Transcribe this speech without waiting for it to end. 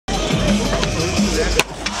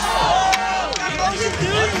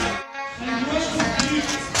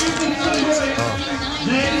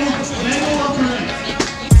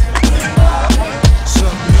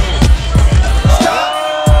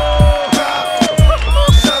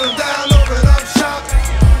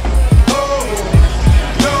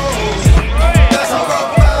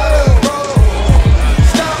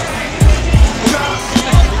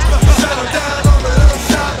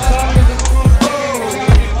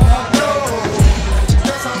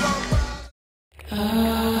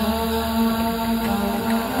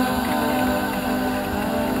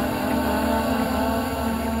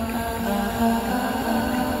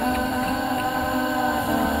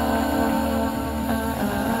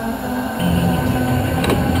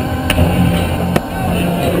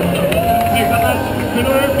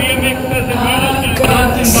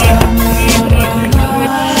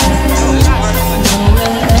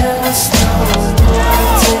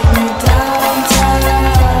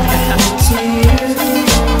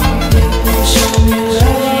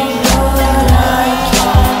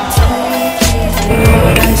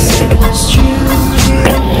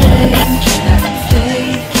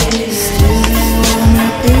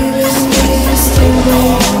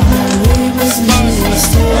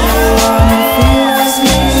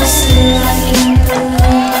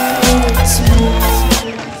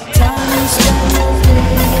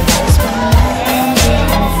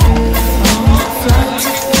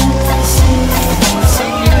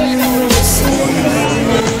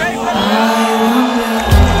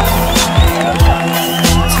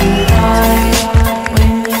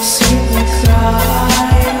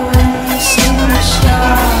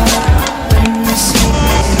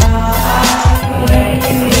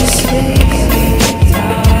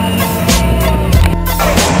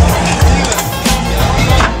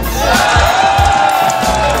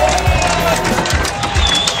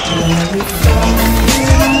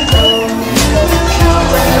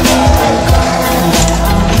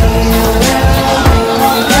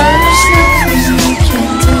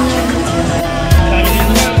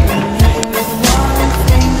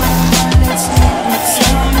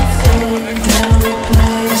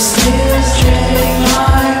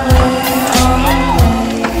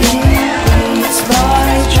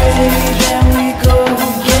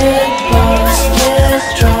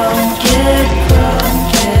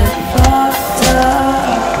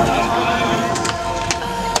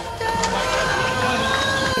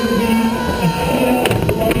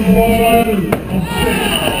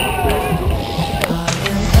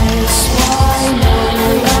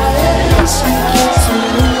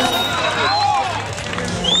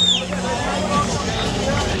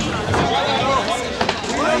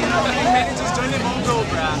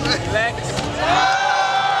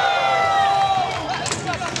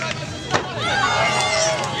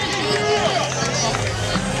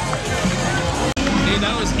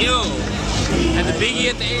That was ill. And the biggie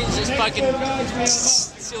at the end just fucking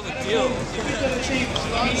seal the deal.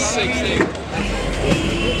 Sick thing.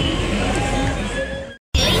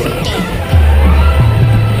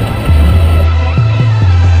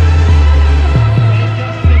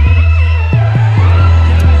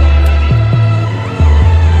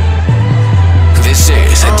 This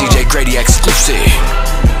is a DJ Grady exclusive.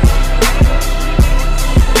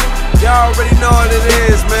 Y'all already know what it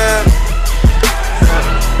is, man.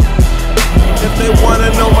 If they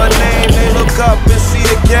wanna know my name, they look up and see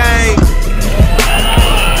the game.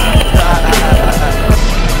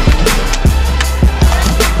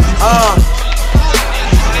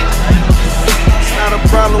 It's not a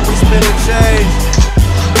problem, we spinning change.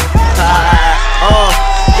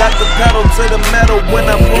 Got the pedal to the metal when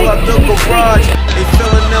I pull out the garage. They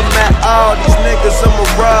feeling them at all, these niggas a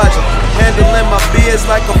mirage. Handling my beers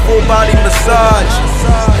like a full body massage.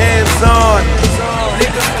 Hands on.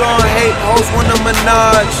 Niggas gon' hate, hoes wanna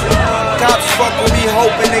menage. Cops fuck with me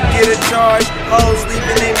hoping to get a charge. Hoes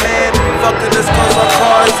leaving they man, fucking us cause our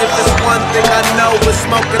cars. If it's one thing I know, it's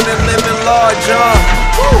smoking and living large,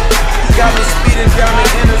 Got me speeding down the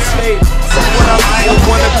interstate. So when I feel,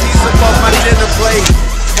 want a piece of off my dinner plate.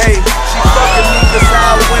 Hey, she fucking me cause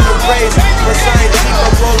how I win the race. Plus I ain't cheap, I'm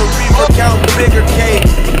rolling Reaper, counting bigger cake.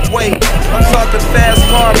 Wait, I'm talking fast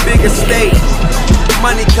car, big estate.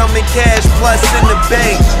 Money coming cash plus in the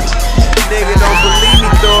bank. Nigga don't believe me,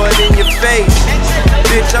 throw it in your face.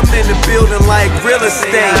 Bitch, I'm in the building like real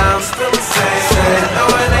estate. I'm still the same, no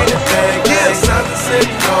it ain't a thing. Yeah, something sick,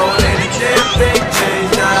 no it ain't a damn thing. Change,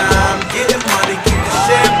 nah, I'm getting money, keep the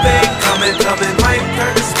champagne coming. Might turn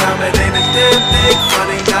the smile, it ain't a damn thing.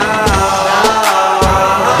 Funny now,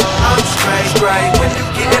 I'm straight. When you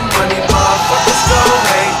getting money, motherfuckers go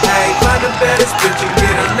hey. Find the baddest bitch and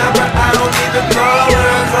get a number, I don't even call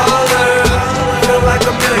her. Feel like $1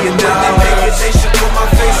 million. When they make it, they should put my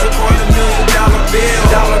face up on $1 million bill.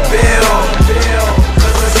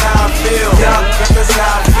 Cause that's how I feel. Cause that's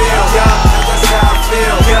how I feel. Cause that's how I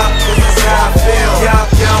feel. Cause that's how I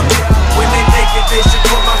feel. When they make it, they should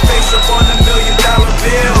put my face up on $1 million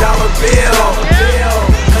bill. Cause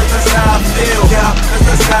that's how I feel. Cause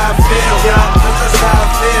that's how I feel. Cause that's how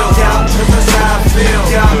I feel. Cause that's how I feel.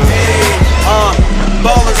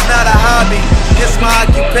 Balling's not a hobby, it's my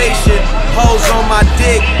occupation. Hoes on my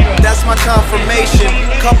dick, that's my confirmation.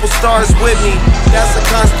 Couple stars with me, that's a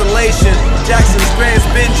constellation. Jackson's Grand's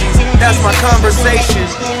Benji's, that's my conversation.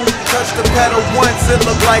 Touch the pedal once, it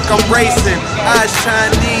look like I'm racing. Eyes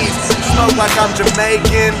Chinese, smoke like I'm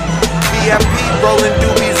Jamaican. VIP rolling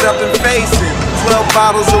doobies up and facing. 12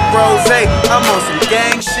 bottles of rosé, I'm on some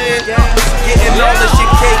gang shit. Getting all the shit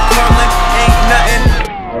cake crumbling, ain't nothing